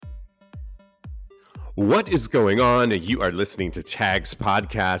What is going on? You are listening to Tags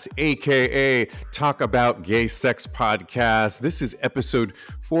Podcast, aka Talk About Gay Sex Podcast. This is episode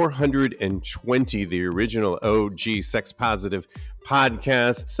 420, the original OG Sex Positive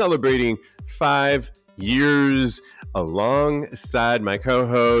podcast, celebrating 5 years alongside my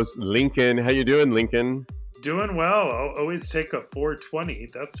co-host Lincoln. How you doing, Lincoln? Doing well. I'll always take a 420,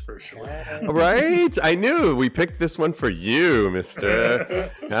 that's for sure. Right? I knew we picked this one for you,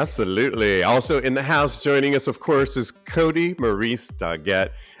 mister. Absolutely. Also in the house joining us, of course, is Cody Maurice Doggett.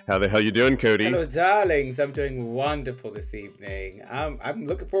 How the hell you doing, Cody? Hello, darlings. I'm doing wonderful this evening. I'm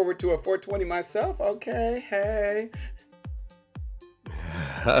looking forward to a 420 myself. Okay, hey.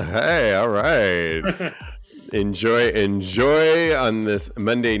 Hey, all right. Enjoy on this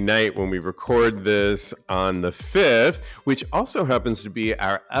Monday night when we record this on the 5th, which also happens to be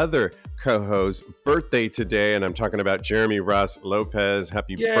our other co-host's birthday today. And I'm talking about Jeremy Ross Lopez.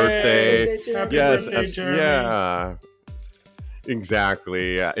 Happy birthday. Happy birthday, Jeremy. Yeah.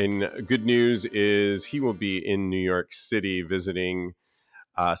 Exactly. And good news is he will be in New York City visiting,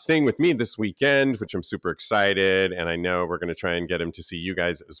 staying with me this weekend, which I'm super excited. And I know we're going to try and get him to see you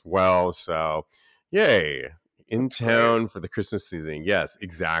guys as well. So yay. In town for the Christmas season. Yes,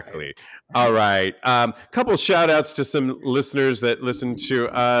 exactly. All right. Couple shout outs to some listeners that listen to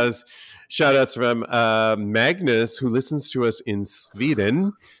us. Shout outs from Magnus, who listens to us in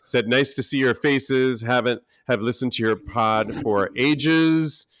Sweden. Said, nice to see your faces. Have listened to your pod for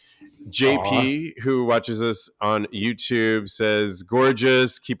ages. JP, who watches us on YouTube, says,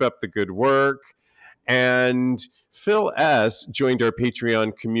 gorgeous. Keep up the good work. And Phil S. joined our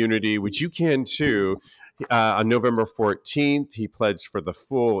Patreon community, which you can too. On November 14th, he pledged for the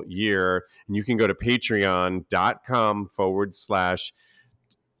full year. And you can go to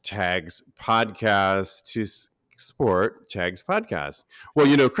patreon.com/Tags Podcast to support Tags Podcast. Well,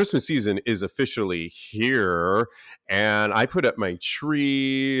 you know, Christmas season is officially here. And I put up my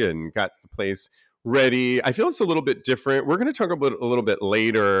tree and got the place ready. I feel it's a little bit different. We're going to talk about a little bit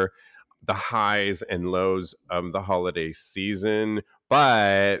later the highs and lows of the holiday season.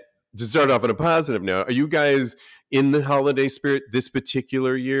 But to start off on a positive note, are you guys in the holiday spirit this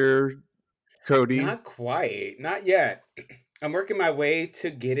particular year, Cody? Not quite. Not yet. I'm working my way to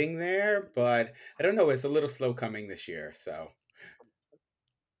getting there, but I don't know. It's a little slow coming this year, so.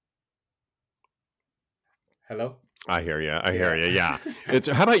 Hello? I hear you. Yeah.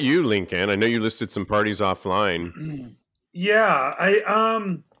 How about you, Lincoln? I know you listed some parties offline. Yeah,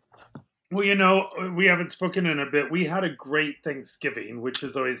 well, you know, we haven't spoken in a bit. We had a great Thanksgiving, which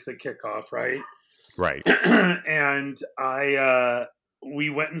is always the kickoff, right? Right. And we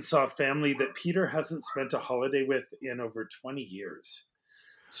went and saw a family that Peter hasn't spent a holiday with in over 20 years.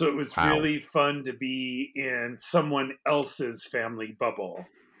 So it was really fun to be in someone else's family bubble.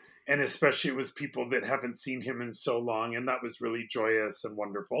 And especially it was people that haven't seen him in so long. And that was really joyous and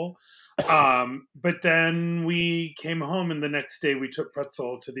wonderful. But then we came home and the next day we took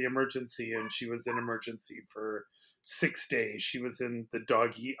Pretzel to the emergency and she was in emergency for 6 days. She was in the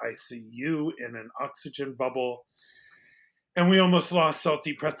doggy ICU in an oxygen bubble. And we almost lost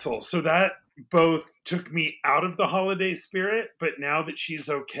Salty Pretzel. So that both took me out of the holiday spirit, but now that she's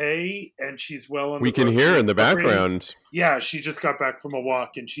okay and she's well on we can hear in the background. Yeah, she just got back from a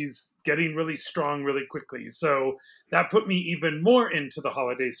walk and she's getting really strong really quickly. So that put me even more into the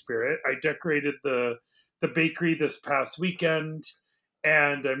holiday spirit. I decorated the bakery this past weekend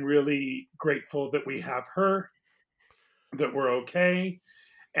and I'm really grateful that we have her, that we're okay,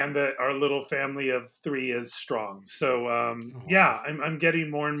 and that our little family of 3 is strong. So, I'm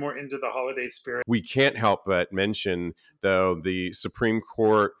getting more and more into the holiday spirit. We can't help but mention, though, the Supreme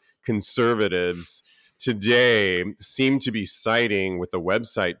Court conservatives today seem to be siding with a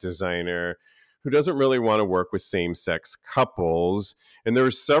website designer who doesn't really want to work with same-sex couples. And there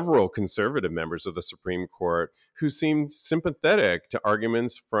were several conservative members of the Supreme Court who seemed sympathetic to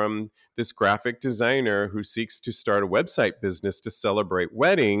arguments from this graphic designer who seeks to start a website business to celebrate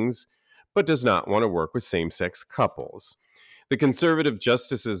weddings, but does not want to work with same-sex couples. The conservative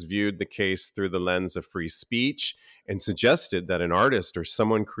justices viewed the case through the lens of free speech and suggested that an artist or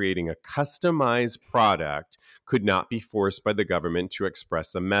someone creating a customized product could not be forced by the government to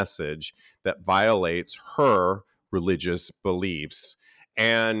express a message that violates her religious beliefs.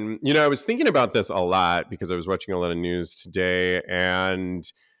 And, you know, I was thinking about this a lot because I was watching a lot of news today. And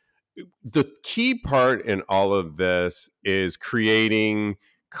the key part in all of this is creating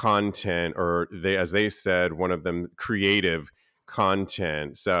content, or as they said, one of them, creative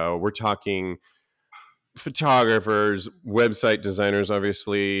content. So we're talking photographers, website designers,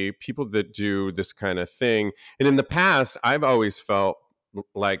 obviously, people that do this kind of thing. And in the past, I've always felt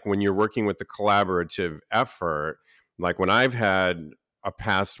like when you're working with the collaborative effort, like when I've had a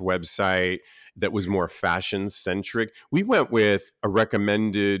past website that was more fashion centric, we went with a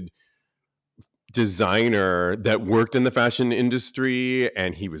recommended designer that worked in the fashion industry,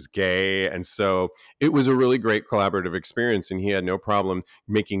 and he was gay, and so it was a really great collaborative experience, and he had no problem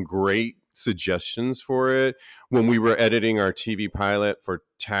making great suggestions for it. When we were editing our TV pilot for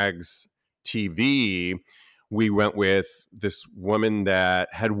Tags TV, we went with this woman that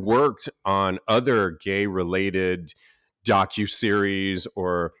had worked on other gay related docu-series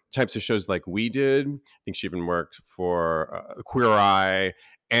or types of shows like we did. I think she even worked for Queer Eye,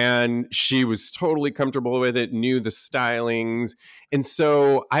 and she was totally comfortable with it, knew the stylings. And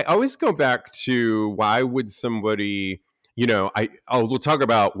so I always go back to, why would somebody, we'll talk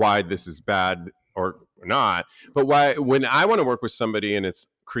about why this is bad or not, but why, when I want to work with somebody and it's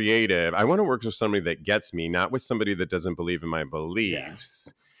creative, I want to work with somebody that gets me, not with somebody that doesn't believe in my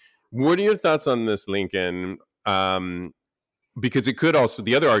beliefs. Yeah. What are your thoughts on this, Lincoln? Because it could also,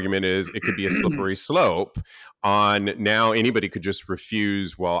 the other argument is it could be a slippery slope on, now anybody could just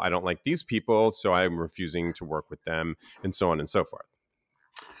refuse, well, I don't like these people, so I'm refusing to work with them, and so on and so forth.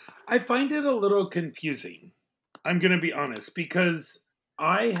 I find it a little confusing. I'm going to be honest, because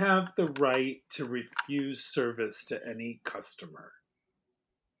I have the right to refuse service to any customer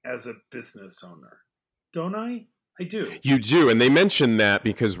as a business owner. Don't I? I do. You do, and they mentioned that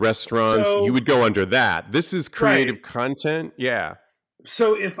because restaurants, you would go under that. This is creative content, yeah.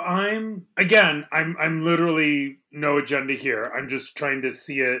 So if I'm literally no agenda here. I'm just trying to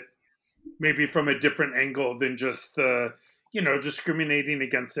see it maybe from a different angle than just the, discriminating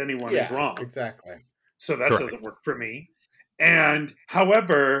against anyone is wrong. Exactly. So that doesn't work for me. And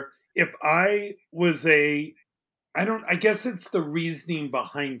however, if I was I guess it's the reasoning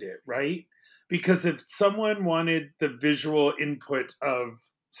behind it, right? Because if someone wanted the visual input of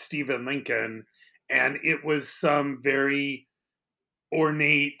Stephen Lincoln and it was some very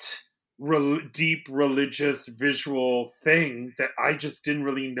ornate, deep religious visual thing that I just didn't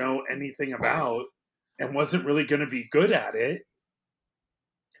really know anything about and wasn't really going to be good at it,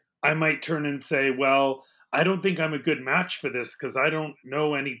 I might turn and say, well, I don't think I'm a good match for this because I don't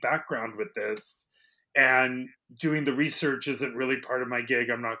know any background with this. And doing the research isn't really part of my gig.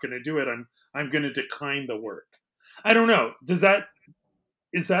 I'm not going to do it. I'm going to decline the work. I don't know. Is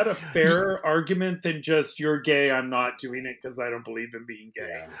that a fairer argument than just, you're gay, I'm not doing it because I don't believe in being gay?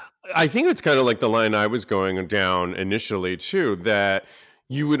 Yeah. I think it's kind of like the line I was going down initially too, that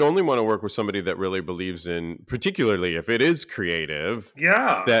you would only want to work with somebody that really believes in, particularly if it is creative,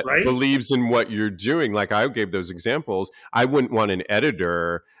 that believes in what you're doing. Like I gave those examples. I wouldn't want an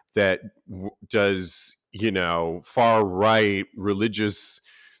editor that does, far right religious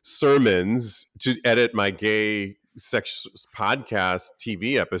sermons to edit my gay sex podcast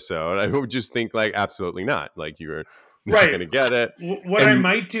TV episode. I would just think like, absolutely not. Like you're not going to get it. What I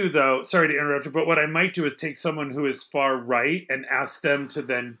might do though, sorry to interrupt you, but what I might do is take someone who is far right and ask them to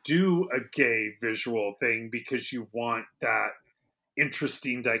then do a gay visual thing because you want that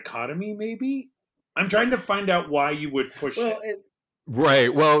interesting dichotomy, maybe? I'm trying to find out why you would push it.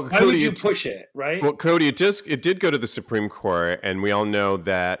 Right. Well, why would you push it, right? Well, Cody, it did go to the Supreme Court, and we all know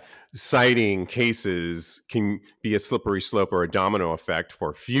that citing cases can be a slippery slope or a domino effect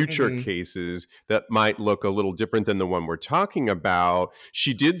for future cases that might look a little different than the one we're talking about.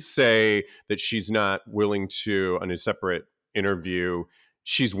 She did say that she's not willing to, on a separate interview,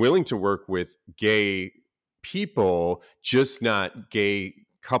 she's willing to work with gay people, just not gay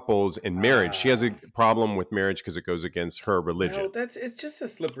couples and marriage. She has a problem with marriage because it goes against her religion. No, it's just a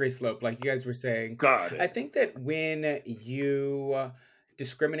slippery slope, like you guys were saying. Got it. I think that when you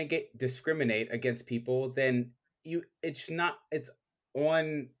discriminate against people, then it's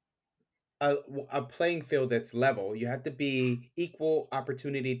on a playing field that's level. You have to be equal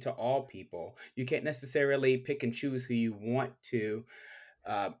opportunity to all people. You can't necessarily pick and choose who you want to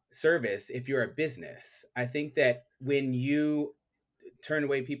service if you're a business. I think that when you turn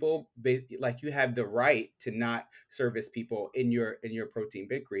away people, like you have the right to not service people in your protein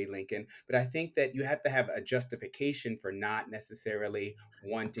bakery, Lincoln, but I think that you have to have a justification for not necessarily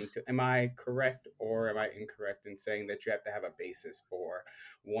wanting to. Am I correct or am I incorrect in saying that you have to have a basis for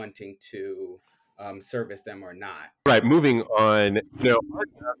wanting to service them or not? Right. Moving on, Art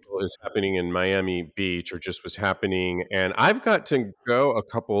Basel is happening in Miami Beach, or just was happening, and I've got to go a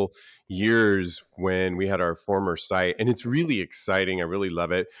couple years when we had our former site, and it's really exciting. I really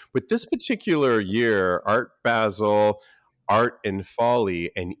love it. But this particular year, Art Basel, Art and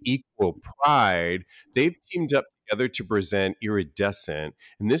Folly, and Equal Pride, they've teamed up together to present Iridescent,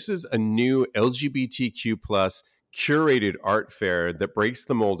 and this is a new LGBTQ plus curated art fair that breaks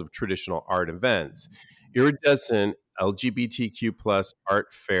the mold of traditional art events. Iridescent LGBTQ plus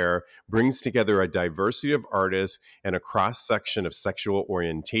art fair brings together a diversity of artists and a cross section of sexual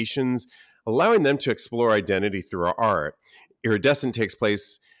orientations, allowing them to explore identity through our art. Iridescent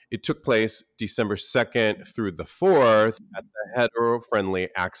it took place December 2nd through the 4th at the hetero-friendly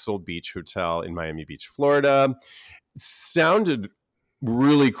Axel Beach Hotel in Miami Beach, Florida. Sounded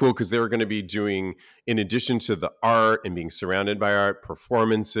really cool because they were going to be doing, in addition to the art and being surrounded by art,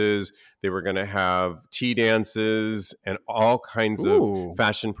 performances. They were going to have tea dances and all kinds of Ooh.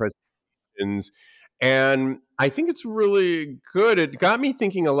 fashion presentations. And I think it's really good. It got me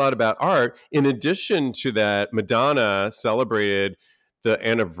thinking a lot about art. In addition to that, Madonna celebrated the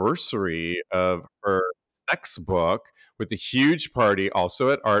anniversary of her sex book with a huge party also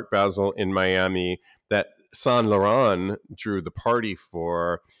at Art Basel in Miami that Saint Laurent drew the party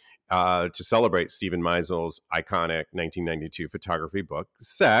for to celebrate Stephen Meisel's iconic 1992 photography book,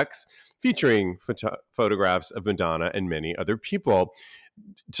 Sex, featuring photographs of Madonna and many other people.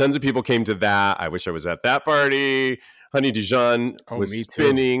 Tons of people came to that. I wish I was at that party. Honey Dijon was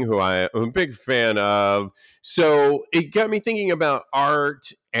spinning, who I am a big fan of. So it got me thinking about art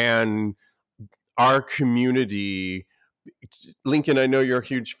and our community. Lincoln, I know you're a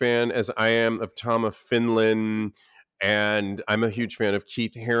huge fan, as I am, of Tom of Finland. And I'm a huge fan of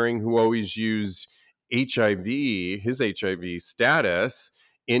Keith Haring, who always used HIV, his HIV status,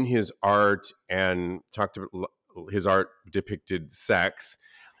 in his art and talked about his art depicted sex.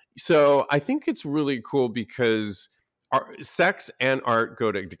 So I think it's really cool because sex and art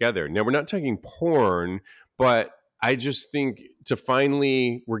go together. Now, we're not talking porn, but I just think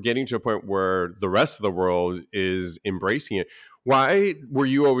we're getting to a point where the rest of the world is embracing it. Why were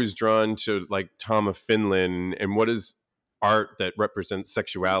you always drawn to like Tom of Finland, and what does art that represents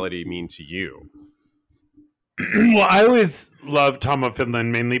sexuality mean to you? Well, I always loved Tom of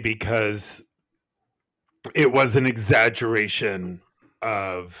Finland mainly because it was an exaggeration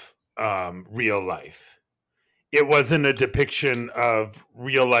of real life. It wasn't a depiction of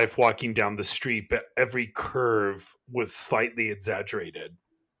real life walking down the street, but every curve was slightly exaggerated.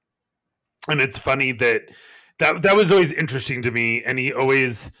 And it's funny that was always interesting to me. And he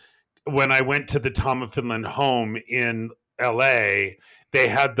always, when I went to the Tom of Finland home in LA, they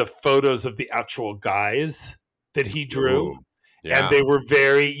had the photos of the actual guys that he drew. Ooh, yeah. And they were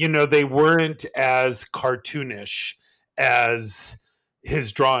very, they weren't as cartoonish as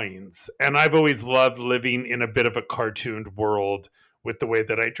his drawings. And I've always loved living in a bit of a cartooned world with the way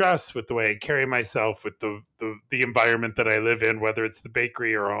that I dress, with the way I carry myself, with the environment that I live in, whether it's the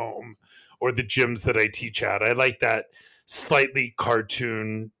bakery or home or the gyms that I teach at. I like that slightly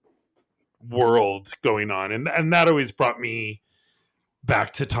cartoon world going on. And that always brought me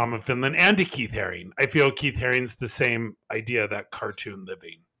back to Tom of Finland and to Keith Haring. I feel Keith Haring's the same idea, that cartoon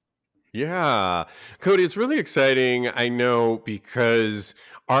living. Yeah. Cody, it's really exciting. I know because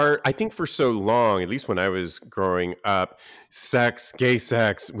I think for so long, at least when I was growing up, gay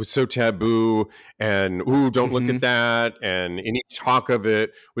sex was so taboo, and don't look at that. And any talk of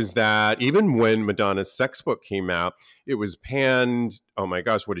it was that. Even when Madonna's sex book came out, it was panned. Oh my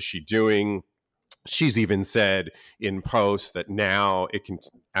gosh, what is she doing? She's even said in posts that now it can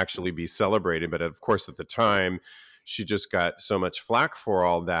actually be celebrated. But of course, at the time, she just got so much flack for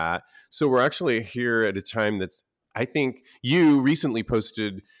all that. So we're actually here at a time that's, I think you recently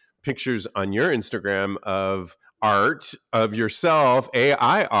posted pictures on your Instagram of art of yourself,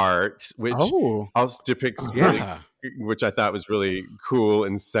 AI art, which also depicts which I thought was really cool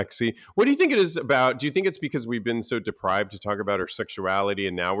and sexy. What do you think it is about? Do you think it's because we've been so deprived to talk about our sexuality,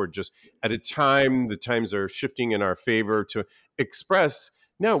 and now we're just at a time, the times are shifting in our favor to express,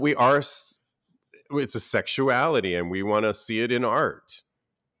 no, it's a sexuality and we want to see it in art?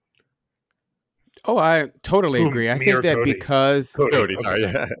 Oh, I totally agree. I think that Cody? because Cody, sorry.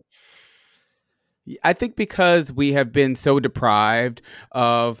 Yeah. I think because we have been so deprived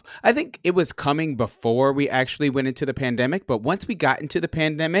of, I think it was coming before we actually went into the pandemic. But once we got into the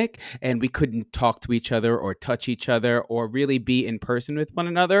pandemic and we couldn't talk to each other or touch each other or really be in person with one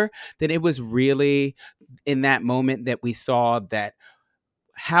another, then it was really in that moment that we saw that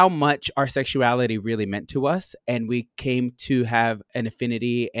how much our sexuality really meant to us, and we came to have an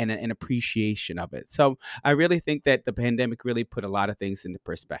affinity and an appreciation of it. So I really think that the pandemic really put a lot of things into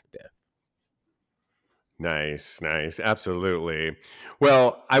perspective. Nice. Absolutely.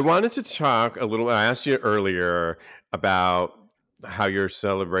 Well, I wanted to talk a little, I asked you earlier about how you're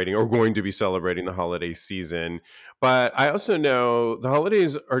celebrating or going to be celebrating the holiday season, but I also know the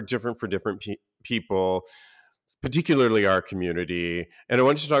holidays are different for different people. particularly our community. And I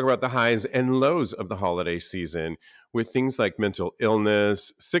wanted to talk about the highs and lows of the holiday season with things like mental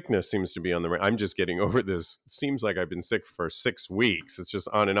illness. Sickness seems to be on the I'm just getting over this. Seems like I've been sick for 6 weeks. It's just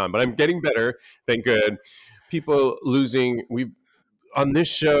on and on, but I'm getting better. Thank good. People losing. We've on this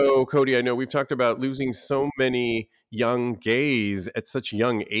show, Cody, I know we've talked about losing so many young gays at such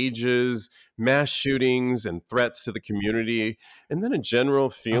young ages, mass shootings and threats to the community, and then a general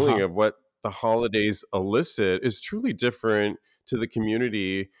feeling Uh-huh. of what the holidays elicit is truly different to the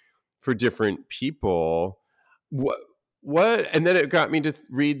community for different people. What and then it got me to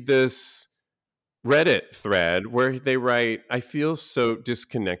read this Reddit thread where they write, I feel so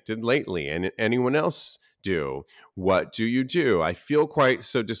disconnected lately. And anyone else do? What do you do? I feel quite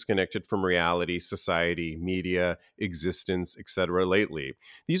so disconnected from reality, society, media, existence, etc. lately.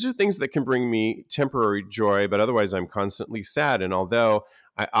 These are things that can bring me temporary joy, but otherwise I'm constantly sad. And although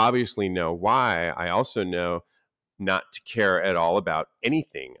I obviously know why, I also know not to care at all about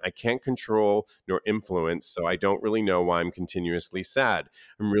anything. I can't control nor influence, so I don't really know why I'm continuously sad.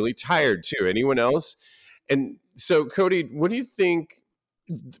 I'm really tired too. Anyone else? And so, Cody, what do you think?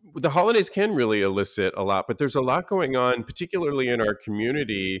 The holidays can really elicit a lot, but there's a lot going on, particularly in our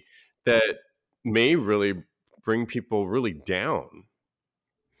community, that may really bring people really down.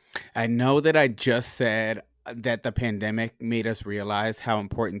 I know that I just said that the pandemic made us realize how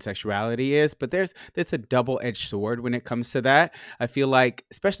important sexuality is, but there's a double-edged sword when it comes to that. I feel like,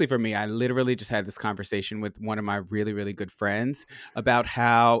 especially for me, I literally just had this conversation with one of my really, really good friends about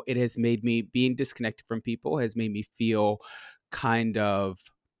how it has made me, being disconnected from people has made me feel kind of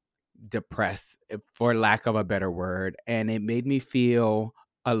depressed, for lack of a better word, and it made me feel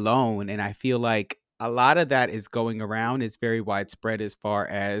alone. And I feel like a lot of that is going around, is very widespread as far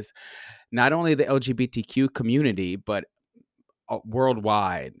as not only the LGBTQ community, but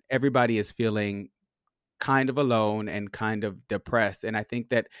worldwide. Everybody is feeling kind of alone and kind of depressed. And I think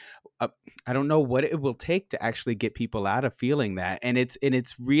that I don't know what it will take to actually get people out of feeling that. And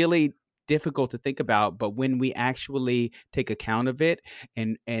it's really difficult to think about, but when we actually take account of it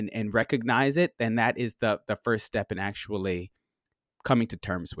and recognize it, then that is the first step in actually coming to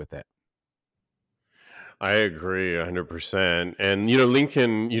terms with it. I agree 100%. And,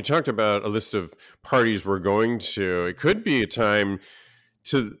 Lincoln, you talked about a list of parties we're going to. It could be a time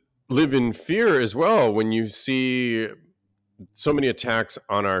to live in fear as well when you see so many attacks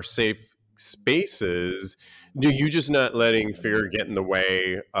on our safe spaces. Do you just not letting fear get in the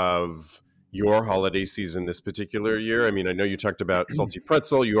way of your holiday season this particular year? I mean, I know you talked about salty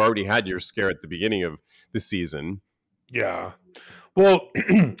pretzel. You already had your scare at the beginning of the season. Yeah. Well,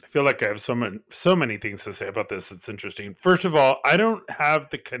 I feel like I have so many things to say about this. It's interesting. First of all, I don't have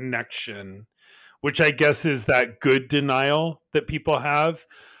the connection, which I guess is that good denial that people have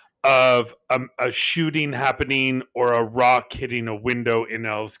of a shooting happening or a rock hitting a window in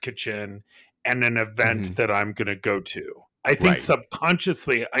Elle's kitchen and an event that I'm going to go to. I think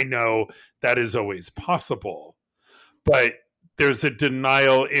subconsciously I know that is always possible, but there's a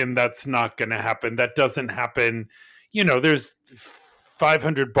denial in that's not going to happen. That doesn't happen. There's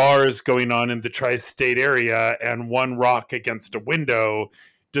 500 bars going on in the tri-state area, and one rock against a window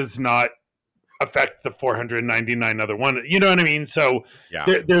does not affect the 499 other one. You know what I mean? So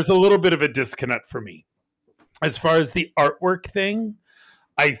there's a little bit of a disconnect for me. As far as the artwork thing,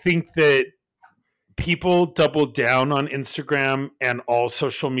 I think that people doubled down on Instagram and all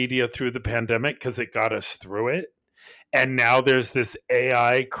social media through the pandemic because it got us through it. And now there's this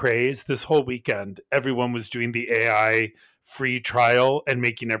AI craze. This whole weekend, everyone was doing the AI free trial and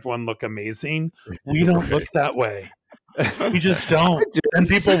making everyone look amazing. We don't look that way. We just don't. And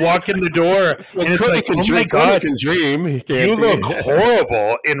people walk in the door and it's like, oh my God, you look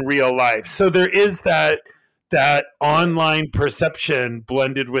horrible in real life. So there is that online perception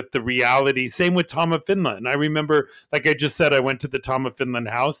blended with the reality. Same with Tom of Finland. I remember, like I just said, I went to the Tom of Finland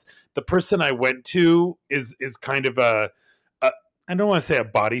house. The person I went to is kind of a I don't want to say a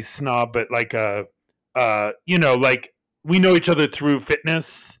body snob, but like like we know each other through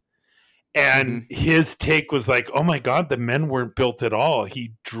fitness. And his take was like, oh my God, the men weren't built at all.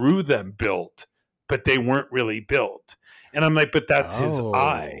 He drew them built, but they weren't really built. And I'm like, but that's his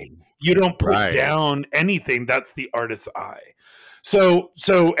eye. You don't put down anything. That's the artist's eye. So,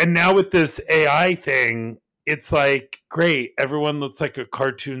 and now with this AI thing, it's like, great. Everyone looks like a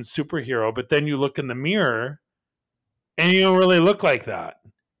cartoon superhero, but then you look in the mirror and you don't really look like that.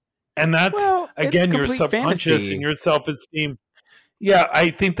 And that's, again, your subconscious fantasy. And your self-esteem. Yeah, I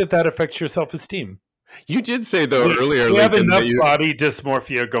think that affects your self-esteem. You did say, though, earlier... We have enough body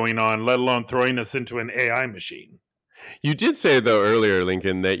dysmorphia going on, let alone throwing us into an AI machine. You did say, though, earlier,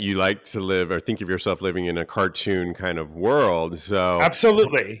 Lincoln, that you like to live or think of yourself living in a cartoon kind of world. So,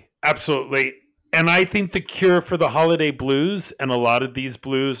 Absolutely. Absolutely. And I think the cure for the holiday blues, and a lot of these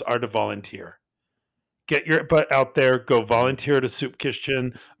blues, are to volunteer. Get your butt out there, go volunteer at a soup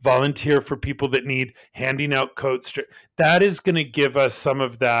kitchen, volunteer for people that need handing out coats. That is going to give us some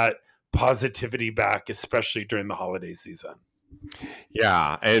of that positivity back, especially during the holiday season.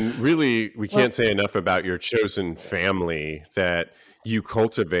 yeah. And really, we can't say enough about your chosen family that you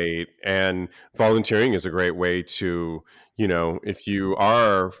cultivate. And volunteering is a great way to, if you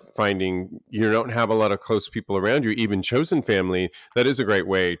are finding you don't have a lot of close people around you, even chosen family, that is a great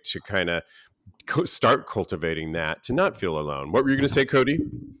way to kind of start cultivating that, to not feel alone. What were you going to say, Cody?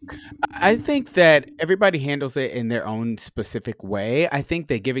 I think that everybody handles it in their own specific way. I think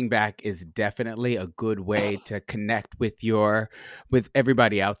that giving back is definitely a good way to connect with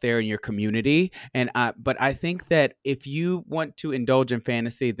everybody out there in your community. But I think that if you want to indulge in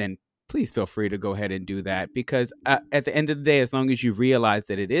fantasy, then please feel free to go ahead and do that, because at the end of the day, as long as you realize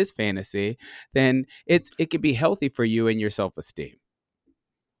that it is fantasy, then it can be healthy for you and your self-esteem.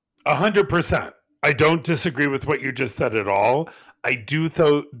 100%. I don't disagree with what you just said at all. I do,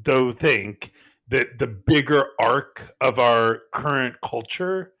 though think that the bigger arc of our current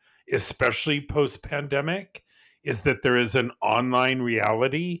culture, especially post-pandemic, is that there is an online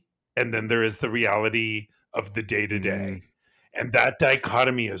reality, and then there is the reality of the day-to-day. And that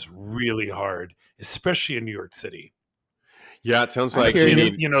dichotomy is really hard, especially in New York City. Yeah, it sounds like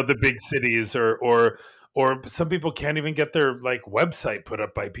the big cities, or some people can't even get their website put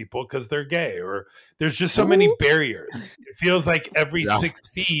up by people because they're gay, or there's just so many barriers. It feels like every 6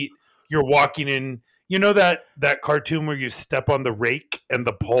 feet you're walking in. You know that cartoon where you step on the rake and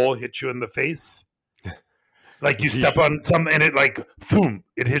the pole hits you in the face? Like you step on something and it boom,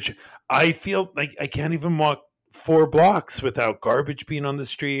 it hits you. I feel like I can't even walk 4 blocks without garbage being on the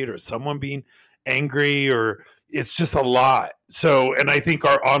street or someone being angry, or it's just a lot. So, and I think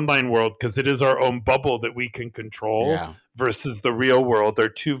our online world, because it is our own bubble that we can control, versus the real world, are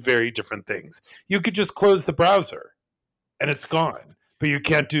two very different things. You could just close the browser and it's gone, but you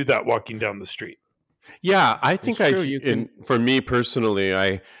can't do that walking down the street. Yeah, I think for me personally,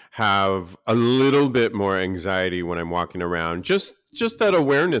 I have a little bit more anxiety when I'm walking around. Just that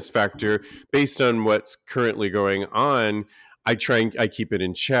awareness factor based on what's currently going on. I keep it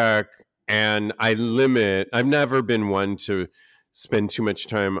in check, and I've never been one to spend too much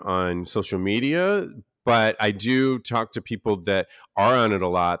time on social media, but I do talk to people that are on it a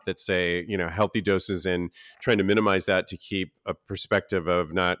lot that say, healthy doses, and trying to minimize that to keep a perspective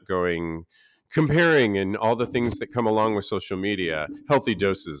of not comparing and all the things that come along with social media. Healthy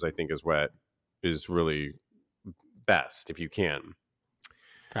doses, I think, is what is really best if you can.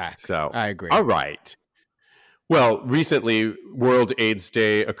 Facts. So I agree. All right. Well, recently, World AIDS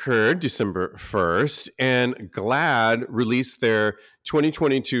Day occurred December 1st, and GLAAD released their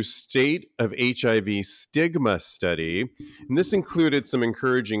 2022 State of HIV Stigma Study. And this included some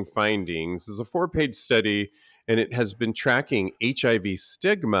encouraging findings. This is a 4-page study, and it has been tracking HIV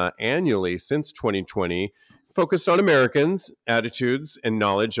stigma annually since 2020, focused on Americans' attitudes and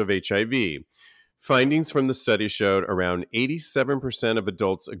knowledge of HIV. Findings from the study showed around 87% of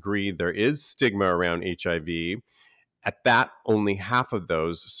adults agree there is stigma around HIV. At that, only half of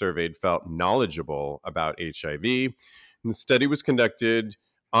those surveyed felt knowledgeable about HIV. And the study was conducted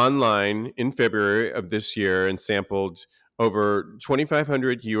online in February of this year and sampled over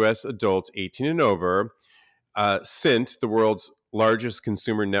 2,500 U.S. adults 18 and over. CINT, the world's largest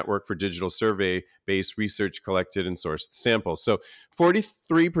consumer network for digital survey-based research, collected and sourced the samples. So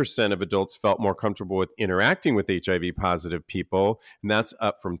 43% of adults felt more comfortable with interacting with HIV-positive people, and that's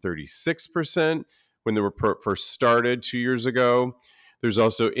up from 36% when the report first started 2 years ago. There's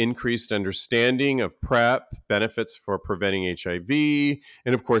also increased understanding of PrEP, benefits for preventing HIV,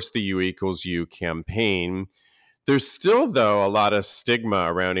 and of course the U=U campaign. There's still, though, a lot of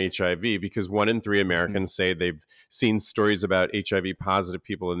stigma around HIV because 1 in 3 Americans say they've seen stories about HIV positive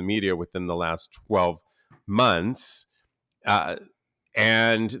people in the media within the last 12 months.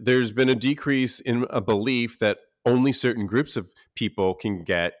 And there's been a decrease in a belief that only certain groups of people can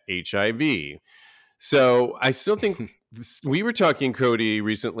get HIV. So I still think we were talking, Cody,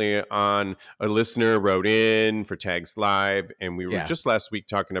 recently on a listener wrote in for Tags Live, and we were just last week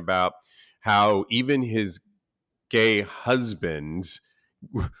talking about how even his gay husband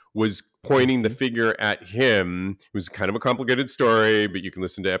was pointing the finger at him. It was kind of a complicated story, but you can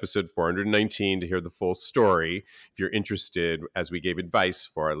listen to episode 419 to hear the full story if you're interested, as we gave advice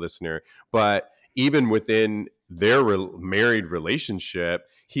for our listener. But even within their married relationship,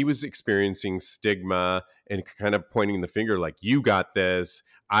 he was experiencing stigma and kind of pointing the finger like, you got this,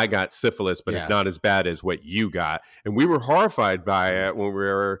 I got syphilis, but it's not as bad as what you got. And we were horrified by it when we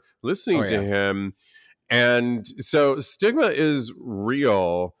were listening to him. And so stigma is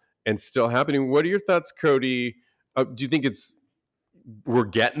real and still happening. What are your thoughts, Cody? Do you think we're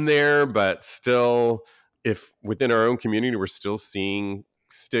getting there, but still, if within our own community, we're still seeing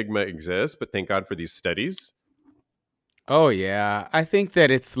stigma exist, but thank God for these studies? Oh, yeah. I think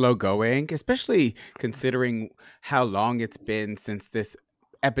that it's slow going, especially considering how long it's been since this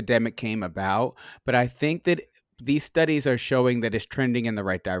epidemic came about. But I think that these studies are showing that it's trending in the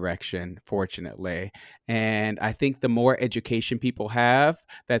right direction, fortunately. And I think the more education people have,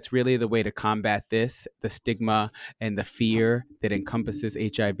 that's really the way to combat this, the stigma and the fear that encompasses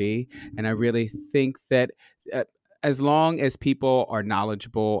HIV. And I really think that as long as people are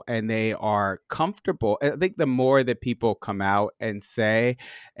knowledgeable and they are comfortable, I think the more that people come out and say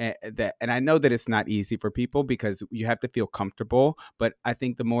that, and I know that it's not easy for people because you have to feel comfortable, but I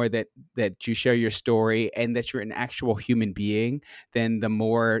think the more that you share your story and that you're an actual human being, then the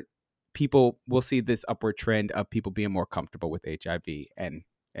more people will see this upward trend of people being more comfortable with HIV. And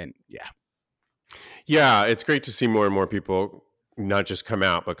yeah. Yeah, it's great to see more and more people not just come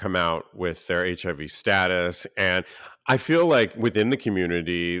out, but come out with their HIV status. And I feel like within the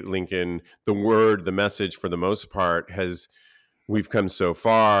community, Lincoln, the message for the most part we've come so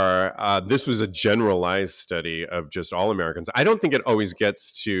far. This was a generalized study of just all Americans. I don't think it always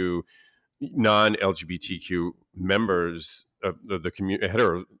gets to non-LGBTQ members of the community,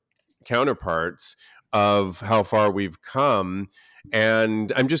 hetero counterparts, of how far we've come.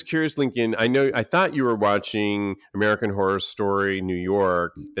 And I'm just curious, Lincoln, I thought you were watching American Horror Story New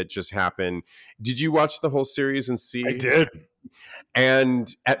York that just happened. Did you watch the whole series and see? I did.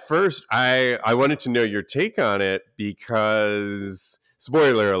 And at first, I wanted to know your take on it because,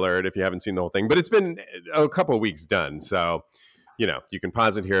 spoiler alert if you haven't seen the whole thing, but it's been a couple of weeks done. So, you can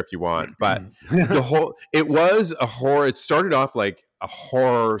pause it here if you want. But it was a horror. It started off like a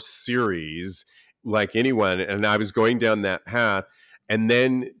horror series, like anyone. And I was going down that path. And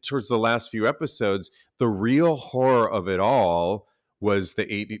then towards the last few episodes, the real horror of it all was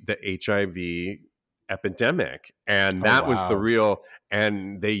the HIV epidemic. And that was the real,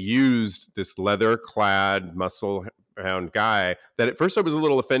 and they used this leather clad muscle bound guy that at first I was a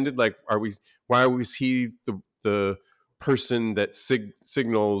little offended. Like, why was he the person that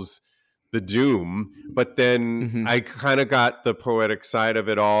signals the doom? But then I kind of got the poetic side of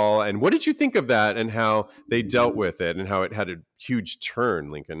it all. And what did you think of that and how they dealt with it and how it had a huge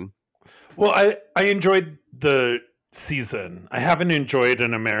turn, Lincoln? Well, I enjoyed the season. I haven't enjoyed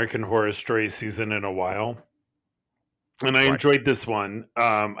an American Horror Story season in a while. And I enjoyed this one.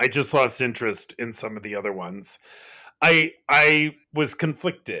 I just lost interest in some of the other ones. I was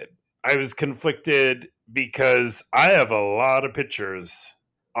conflicted. I was conflicted because I have a lot of pictures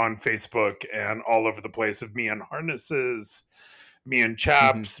on Facebook and all over the place of me in harnesses, me in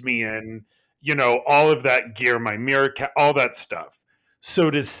chaps, me in, all of that gear, my mirror, all that stuff. So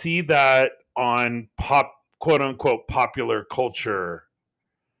to see that on quote unquote popular culture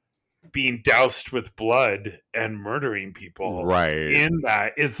being doused with blood and murdering people in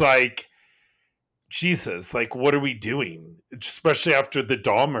that is like, Jesus, like, what are we doing? Especially after the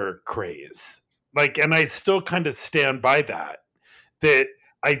Dahmer craze. Like, and I still kind of stand by that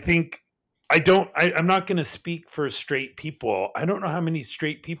I think I'm not going to speak for straight people. I don't know how many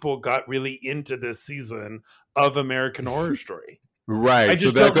straight people got really into this season of American Horror Story. Right.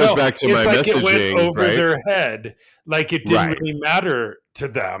 So that goes back to my messaging. It went over their head. Like it didn't really matter to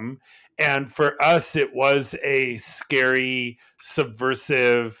them. And for us, it was a scary,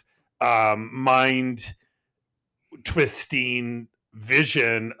 subversive, mind twisting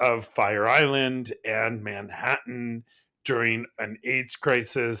vision of Fire Island and Manhattan during an AIDS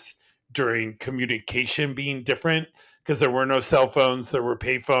crisis, during communication being different, because there were no cell phones, there were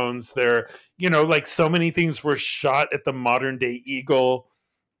pay phones, like so many things were shot at the modern day Eagle,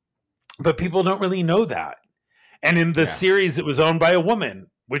 but people don't really know that. And in the series, it was owned by a woman,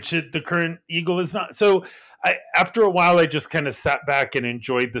 which the current Eagle is not. So after a while, I just kind of sat back and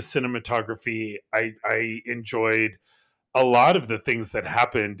enjoyed the cinematography. I enjoyed a lot of the things that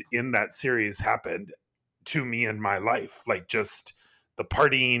happened in that series happened to me in my life, like just the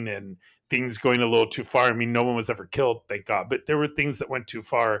partying and things going a little too far. I mean, no one was ever killed, thank God, but there were things that went too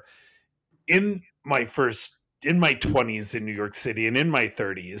far in my 20s in New York City and in my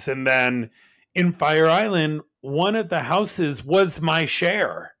 30s. And then in Fire Island, one of the houses was my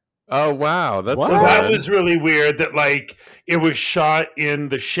share. Oh, wow. So that was really weird that like it was shot in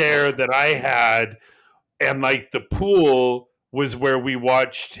the share that I had. and like the pool was where we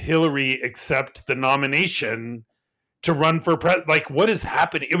watched Hillary accept the nomination to run for president. Like, what is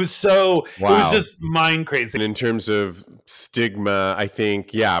happening? It was just mind crazy. And in terms of stigma, I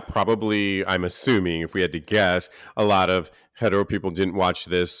think, probably, I'm assuming, if we had to guess, a lot of hetero people didn't watch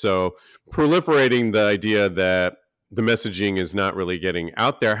this. So proliferating the idea that the messaging is not really getting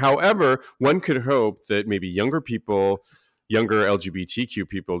out there. However, one could hope that maybe younger LGBTQ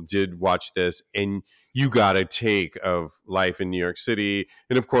people did watch this, and you got a take of life in New York City.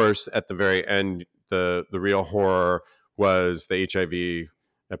 And of course, at the very end, the real horror was the HIV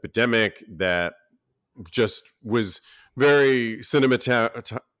epidemic that just was very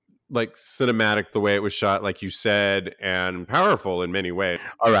cinematic the way it was shot, like you said, and powerful in many ways.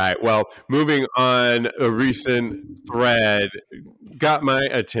 All right, well, moving on, a recent thread got my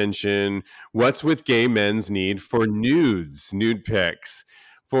attention. What's with gay men's need for nude pics?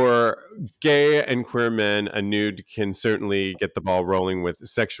 For gay and queer men, a nude can certainly get the ball rolling with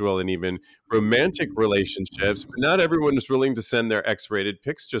sexual and even romantic relationships, but not everyone is willing to send their X-rated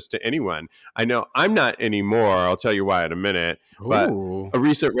pics just to anyone. I know I'm not anymore. I'll tell you why in a minute. But a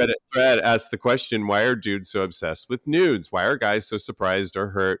recent Reddit thread asked the question, why are dudes so obsessed with nudes? Why are guys so surprised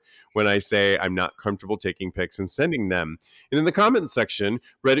or hurt when I say I'm not comfortable taking pics and sending them? And in the comments section,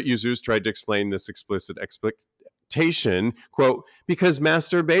 Reddit users tried to explain this explicit expectation, quote, because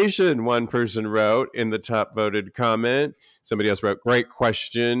masturbation, one person wrote in the top voted comment. Somebody else wrote, great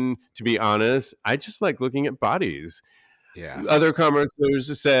question. To be honest, I just like looking at bodies. Yeah. Other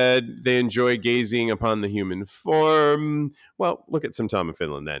commenters said they enjoy gazing upon the human form. Well, look at some Tom of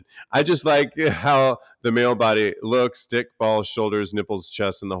Finland then. I just like how the male body looks, dick, balls, shoulders, nipples,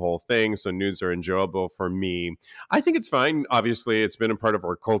 chest, and the whole thing. So nudes are enjoyable for me. I think it's fine. Obviously, it's been a part of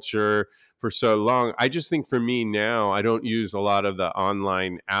our culture for so long. I just think for me now, I don't use a lot of the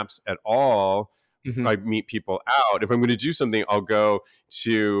online apps at all. Mm-hmm. I meet people out. If I'm going to do something, I'll go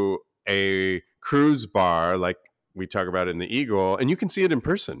to a cruise bar like we talk about in the Eagle, and you can see it in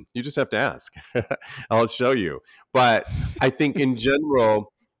person. You just have to ask. I'll show you. But I think in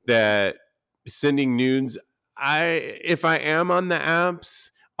general that sending nudes, if I am on the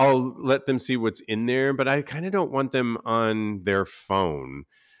apps, I'll let them see what's in there, but I kind of don't want them on their phone.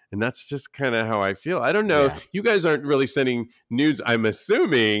 And that's just kind of how I feel. I don't know. Yeah. You guys aren't really sending nudes, I'm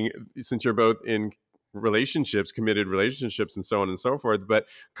assuming, since you're both in relationships, committed relationships, and so on and so forth. But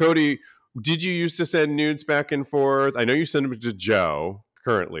Cody, did you used to send nudes back and forth? I know you send them to Joe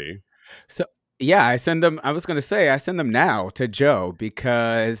currently. So yeah, I send them now to Joe,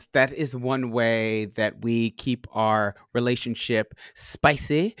 because that is one way that we keep our relationship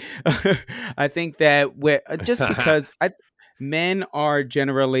spicy. I think that just because men are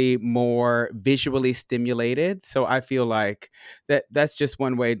generally more visually stimulated, so I feel like that's just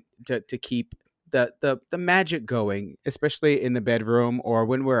one way to keep the magic going, especially in the bedroom or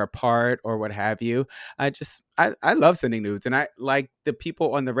when we're apart or what have you. I love sending nudes, and I like the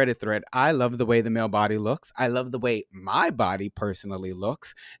people on the Reddit thread. I love the way the male body looks. I love the way my body personally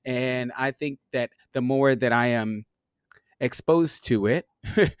looks, and I think that the more that I am exposed to it,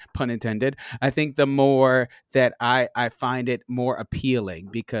 pun intended, I think the more that I find it more appealing,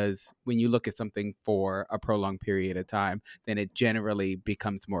 because when you look at something for a prolonged period of time, then it generally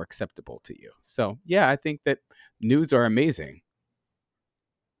becomes more acceptable to you. So yeah, I think that nudes are amazing.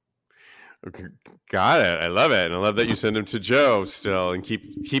 Okay, got it. I love it. And I love that you send them to Joe still and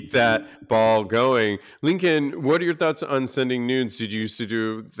keep that ball going. Lincoln, what are your thoughts on sending nudes? Did you used to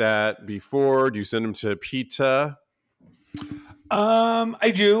do that before? Do you send them to Peta?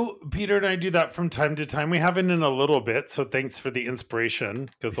 I do. Peter and I do that from time to time. We haven't in a little bit, so thanks for the inspiration.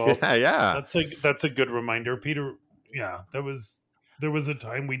 Because that's a good reminder, Peter. Yeah, there was a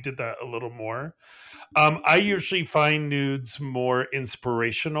time we did that a little more. I usually find nudes more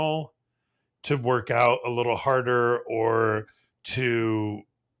inspirational to work out a little harder, or to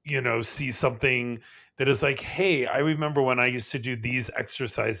see something that is like, hey, I remember when I used to do these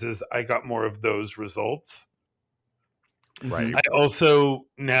exercises, I got more of those results. Right. I also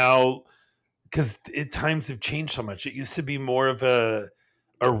now, because times have changed so much, it used to be more of a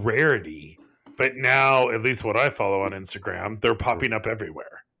rarity, but now, at least what I follow on Instagram, they're popping up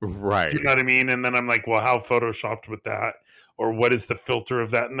everywhere. Right. You know what I mean? And then I'm like, well, how photoshopped with that? Or what is the filter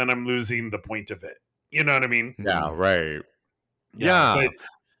of that? And then I'm losing the point of it. You know what I mean? Yeah, right. Yeah. But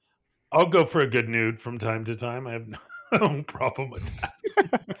I'll go for a good nude from time to time. I have no problem with that.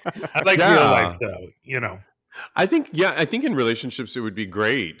 I like real life, though, I think in relationships, it would be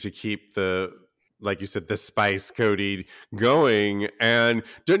great to keep the, like you said, the spice, Cody, going. And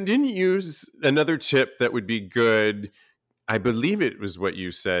didn't you use another tip that would be good? I believe it was what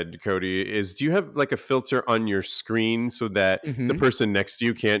you said, Cody, is do you have like a filter on your screen so that the Mm-hmm. person next to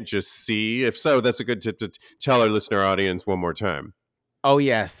you can't just see? If so, that's a good tip to tell our listener audience one more time. Oh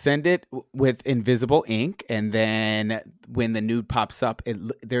yeah, send it with invisible ink, and then when the nude pops up,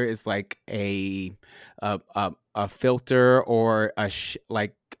 there is like a filter or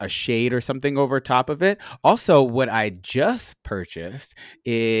like a shade or something over top of it. Also, what I just purchased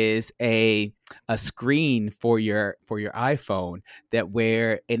is a screen for your iPhone that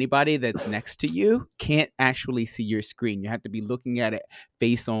where anybody that's next to you can't actually see your screen. You have to be looking at it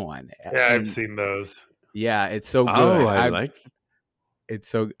face on. Yeah, I've And seen those. yeah, it's so Oh, good. I like.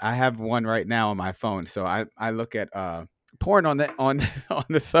 I have one right now on my phone, so I look at porn on the on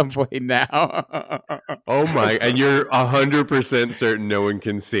the subway now. Oh my! And you're 100% certain no one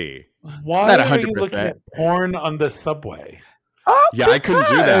can see. Why Not are you looking 100%. at porn on the subway? Oh, Yeah, I couldn't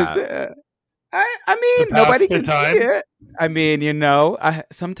do because that. I To mean pass nobody the can see time? it. I mean, I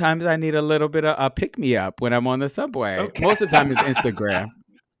sometimes I need a little bit of a pick me up when I'm on the subway. Okay. Most of the time it's Instagram.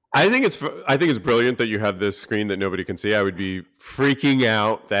 I think it's brilliant that you have this screen that nobody can see. I would be freaking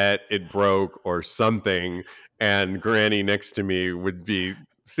out that it broke or something, and Granny next to me would be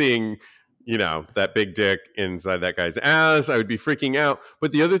seeing, that big dick inside that guy's ass. I would be freaking out.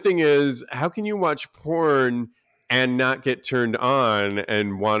 But the other thing is, how can you watch porn and not get turned on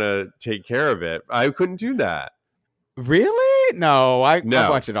and want to take care of it? I couldn't do that. Really? No, I No.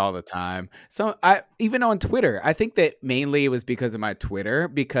 watch it all the time. So I even on Twitter, I think that mainly it was because of my Twitter,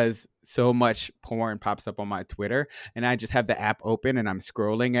 because so much porn pops up on my Twitter, and I just have the app open and I'm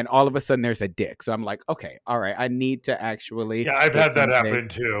scrolling, and all of a sudden there's a dick. So I'm like, okay, all right, I need to actually. Yeah, I've get had that something. happen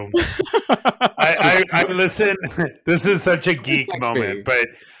too. I listen. This is such a geek Like moment, me. but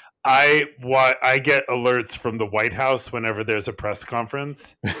I get alerts from the White House whenever there's a press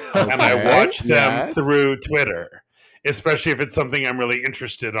conference, and I Okay, watch them yes. through Twitter, especially if it's something I'm really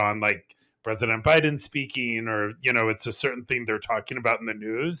interested on, like President Biden speaking, or it's a certain thing they're talking about in the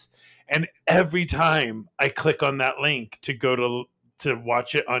news. And every time I click on that link to go to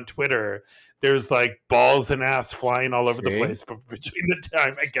watch it on Twitter, there's like balls and ass flying all over the See? place between the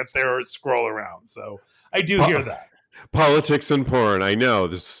time I get there or scroll around. So I do hear that. Politics and porn. I know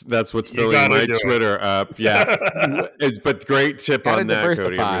that's what's You filling gotta my do it. Twitter up. Yeah. But great tip Gotta on that,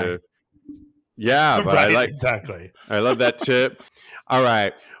 Cody. diversify. Yeah, but Right, exactly. I love that tip. All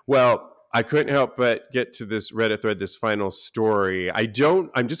right. Well, I couldn't help but get to this Reddit thread, this final story. I'm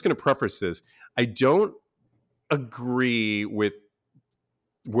just going to preface this. I don't agree with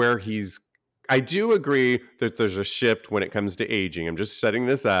where I do agree that there's a shift when it comes to aging. I'm just setting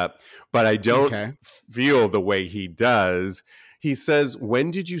this up, but I don't Okay. feel the way he does. He says,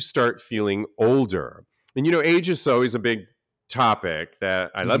 when did you start feeling older? And, age is always a big topic that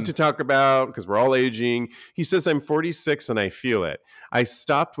I love to talk about because we're all aging. He says, I'm 46 and I feel it. I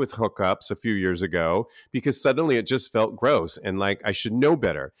stopped with hookups a few years ago because suddenly it just felt gross and like I should know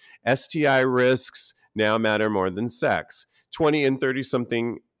better. STI risks now matter more than sex. 20 and 30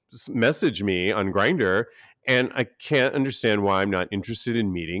 something message me on Grindr, and I can't understand why I'm not interested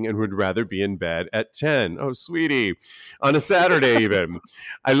in meeting and would rather be in bed at 10. Oh, sweetie. On a Saturday even.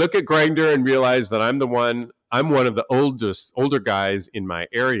 I look at Grindr and realize that I'm one of the older guys in my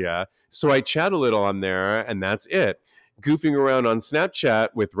area, so I chat a little on there and that's it. Goofing around on Snapchat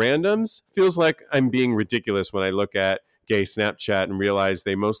with randoms feels like I'm being ridiculous when I look at gay Snapchat and realize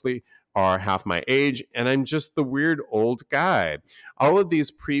they mostly are half my age, and I'm just the weird old guy. All of these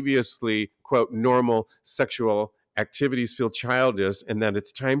previously, quote, normal sexual activities feel childish and that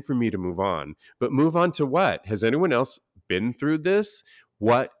it's time for me to move on. But move on to what? Has anyone else been through this?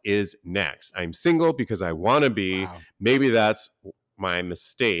 What is next? I'm single because I want to be. Wow. Maybe that's my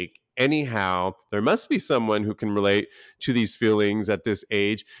mistake. Anyhow, there must be someone who can relate to these feelings at this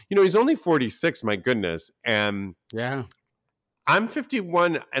age. He's only 46, my goodness. And Yeah. I'm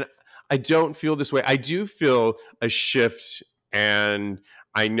 51 and I don't feel this way. I do feel a shift. And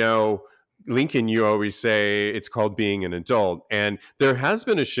I know, Lincoln, you always say it's called being an adult. And there has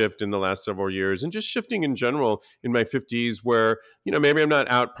been a shift in the last several years and just shifting in general in my 50s where, maybe I'm not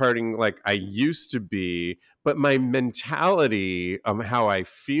out partying like I used to be, but my mentality of how I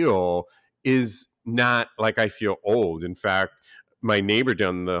feel is not like I feel old. In fact, my neighbor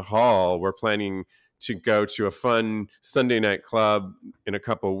down the hall, we're planning to go to a fun Sunday night club in a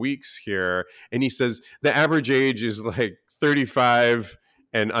couple of weeks here. And he says the average age is like 35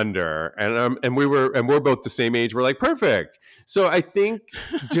 and under. And we're both the same age. We're like, perfect. So I think,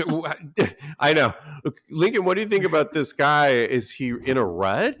 I know. Lincoln, what do you think about this guy? Is he in a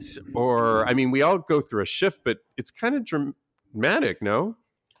rut? Or, I mean, we all go through a shift, but it's kind of dramatic, no?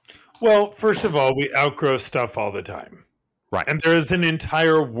 Well, first of all, we outgrow stuff all the time. Right. And there is an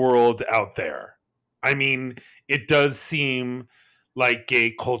entire world out there. I mean, it does seem like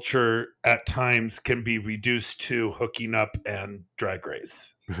gay culture at times can be reduced to hooking up and Drag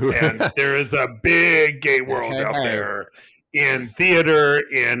Race. And there is a big gay world out Hey. there in theater,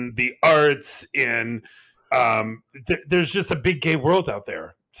 in the arts, in there's just a big gay world out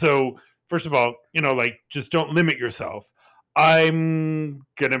there. So first of all, like, just don't limit yourself. I'm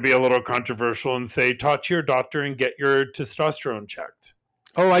going to be a little controversial and say, talk to your doctor and get your testosterone checked.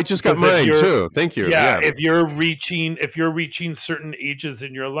 Oh, I just got mine too. Thank you. Yeah, if you're reaching certain ages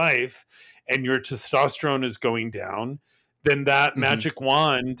in your life and your testosterone is going down, then that magic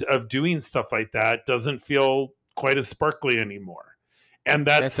wand of doing stuff like that doesn't feel quite as sparkly anymore. And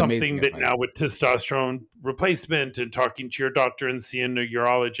that's something that now with testosterone replacement and talking to your doctor and seeing a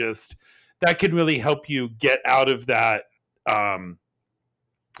urologist, that can really help you get out of that funk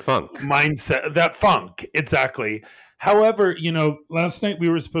mindset, that funk. Exactly. However, last night we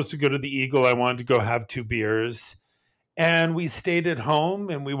were supposed to go to the Eagle. I wanted to go have 2 beers, and we stayed at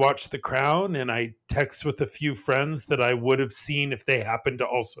home and we watched The Crown, and I text with a few friends that I would have seen if they happened to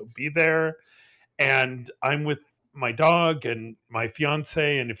also be there. And I'm with my dog and my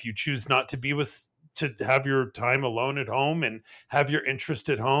fiance. And if you choose not to be to have your time alone at home and have your interest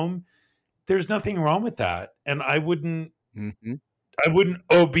at home, there's nothing wrong with that. And I wouldn't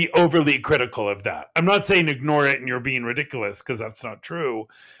be overly critical of that. I'm not saying ignore it and you're being ridiculous, because that's not true.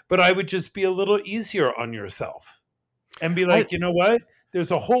 But I would just be a little easier on yourself and be like, you know what?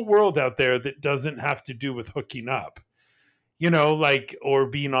 There's a whole world out there that doesn't have to do with hooking up, or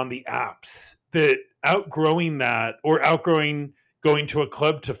being on the apps. That outgrowing that, or outgrowing going to a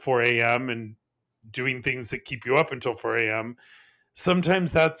club to 4 a.m. and doing things that keep you up until 4 a.m.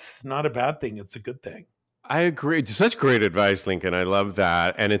 Sometimes that's not a bad thing. It's a good thing. I agree. Such great advice, Lincoln. I love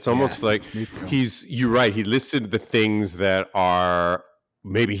that. And it's almost like you're right. He listed the things that are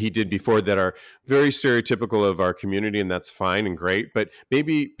maybe he did before that are very stereotypical of our community, and that's fine and great. But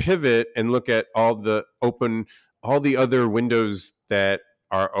maybe pivot and look at all the other windows that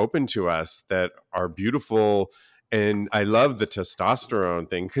are open to us that are beautiful. And I love the testosterone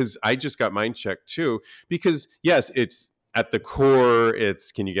thing, because I just got mine checked too. Because yes, it's at the core,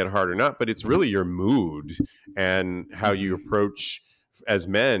 it's can you get hard or not, but it's really your mood and how you approach as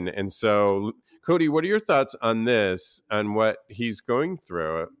men. And so, Cody, what are your thoughts on this, on what he's going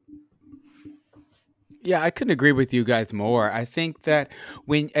through? Yeah, I couldn't agree with you guys more. I think that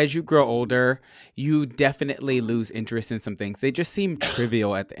as you grow older, you definitely lose interest in some things. They just seem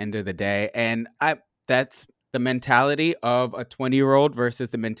trivial at the end of the day. And that's the mentality of a 20-year-old versus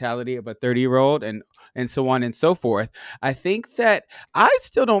the mentality of a 30-year-old, and so on and so forth. I think that I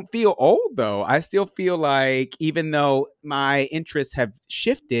still don't feel old, though. I still feel like, even though my interests have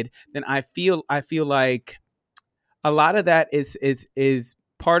shifted, then I feel like a lot of that is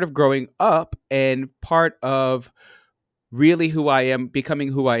part of growing up and part of really who I am, becoming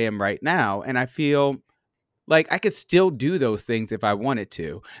who I am right now. And I feel like I could still do those things if I wanted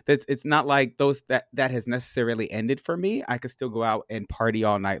to. It's not like that has necessarily ended for me. I could still go out and party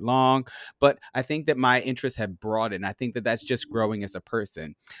all night long, but I think that my interests have broadened. I think that that's just growing as a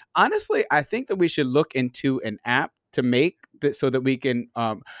person. Honestly, I think that we should look into an app to make that so that we can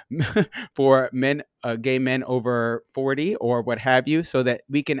for men, gay men over 40 or what have you, so that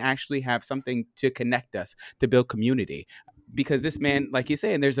we can actually have something to connect us, to build community. Because this man, like he's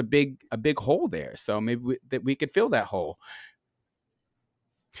saying, there's a big hole there. So maybe we could fill that hole.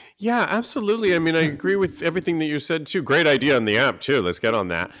 Yeah, absolutely. I mean, I agree with everything that you said too. Great idea on the app too. Let's get on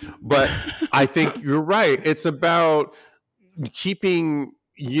that. But I think you're right. It's about keeping,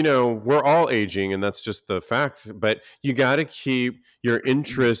 we're all aging, and that's just the fact, but you got to keep your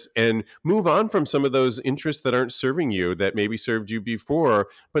interests and move on from some of those interests that aren't serving you, that maybe served you before.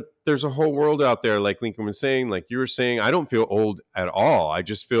 But there's a whole world out there, like Lincoln was saying, like you were saying. I don't feel old at all. I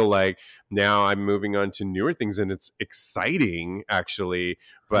just feel like now I'm moving on to newer things, and it's exciting, actually,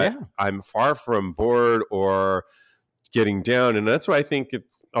 but I'm far from bored or getting down. And that's why I think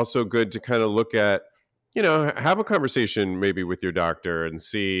it's also good to kind of look at, have a conversation maybe with your doctor and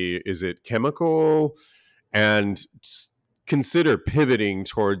see, is it chemical, and consider pivoting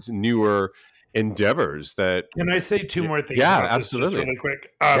towards newer endeavors. That Can I say 2 more things? Yeah, about absolutely. This just really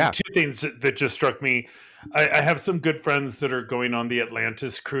quick. 2 things that just struck me. I have some good friends that are going on the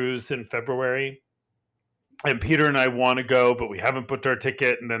Atlantis cruise in February, and Peter and I want to go, but we haven't booked our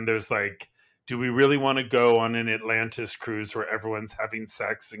ticket. And then there's like, do we really want to go on an Atlantis cruise where everyone's having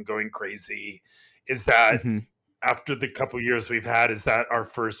sex and going crazy? Is that after the couple years we've had, is that our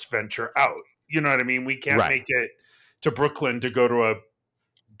first venture out? You know what I mean? We can't make it to Brooklyn to go to a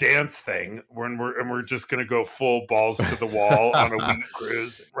dance thing when we're just going to go full balls to the wall on a week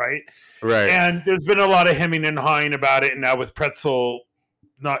cruise, right? Right. And there's been a lot of hemming and hawing about it, and now with Pretzel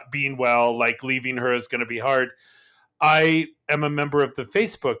not being well, like leaving her is going to be hard. I am a member of the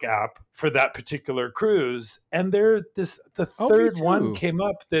Facebook app for that particular cruise, and the third one came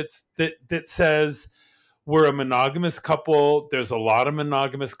up that says we're a monogamous couple. There's a lot of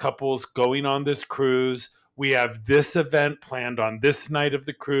monogamous couples going on this cruise. We have this event planned on this night of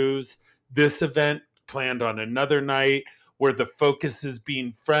the cruise, this event planned on another night, where the focus is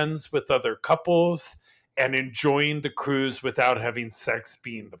being friends with other couples and enjoying the cruise without having sex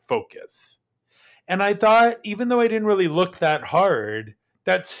being the focus. And I thought, even though I didn't really look that hard,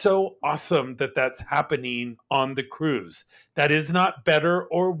 that's so awesome that that's happening on the cruise. That is not better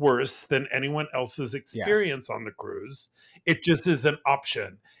or worse than anyone else's experience on the cruise. It just is an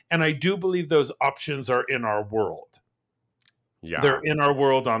option. And I do believe those options are in our world. Yeah. They're in our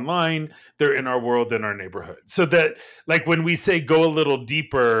world online. They're in our world in our neighborhood. So that, like, when we say go a little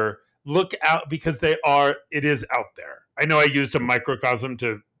deeper, look out, because it is out there. I know I used a microcosm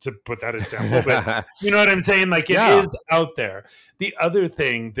to put that example, but you know what I'm saying? Like, it is out there. The other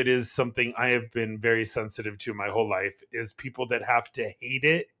thing that is something I have been very sensitive to my whole life is people that have to hate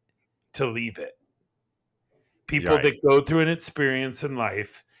it to leave it. People that go through an experience in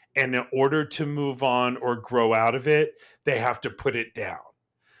life, and in order to move on or grow out of it, they have to put it down.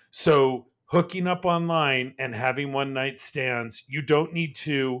 So hooking up online and having one night stands, you don't need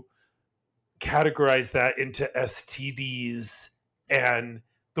to categorize that into STDs and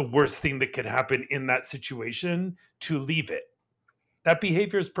the worst thing that could happen in that situation to leave it. That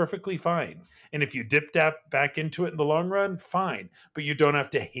behavior is perfectly fine. And if you dip back into it in the long run, fine. But you don't have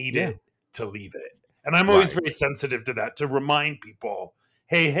to hate it to leave it. And I'm always very sensitive to that, to remind people,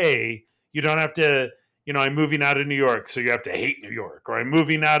 hey, you don't have to, I'm moving out of New York, so you have to hate New York. Or I'm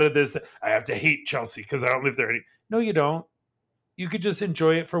moving out of this, I have to hate Chelsea because I don't live there. No, you don't. You could just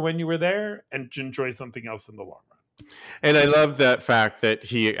enjoy it for when you were there and enjoy something else in the long run. And I love that fact that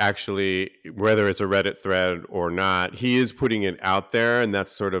he actually, whether it's a Reddit thread or not, he is putting it out there, and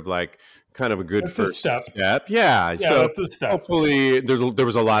that's sort of like kind of a good first step. Yeah, so that's a step. Hopefully there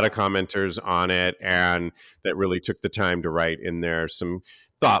was a lot of commenters on it, and that really took the time to write in there some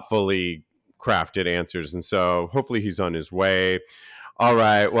thoughtfully crafted answers. And so hopefully he's on his way. All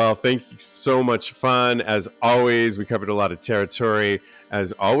right. Well, thank you so much. Fun as always. We covered a lot of territory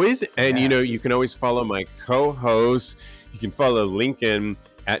as always. And, you can always follow my co-host. You can follow Lincoln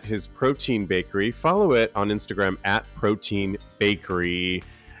at his Protein Bakery. Follow it on Instagram at Protein Bakery,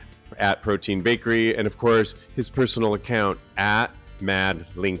 And of course, his personal account at Mad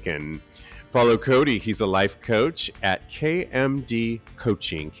Lincoln. Follow Cody. He's a life coach at KMD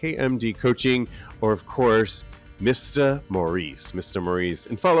Coaching, or of course, Mr. Maurice.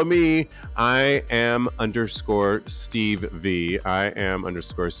 And follow me. I am _Steve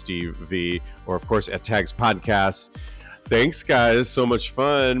V. Or of course at Tags Podcast. Thanks, guys. So much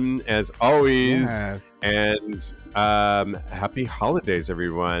fun as always. Yeah. And happy holidays,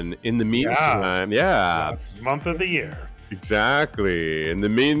 everyone. In the meantime, last month of the year. Exactly. In the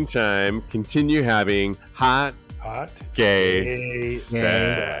meantime, continue having hot gay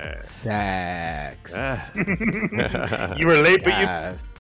sex. Sex. You were late, but you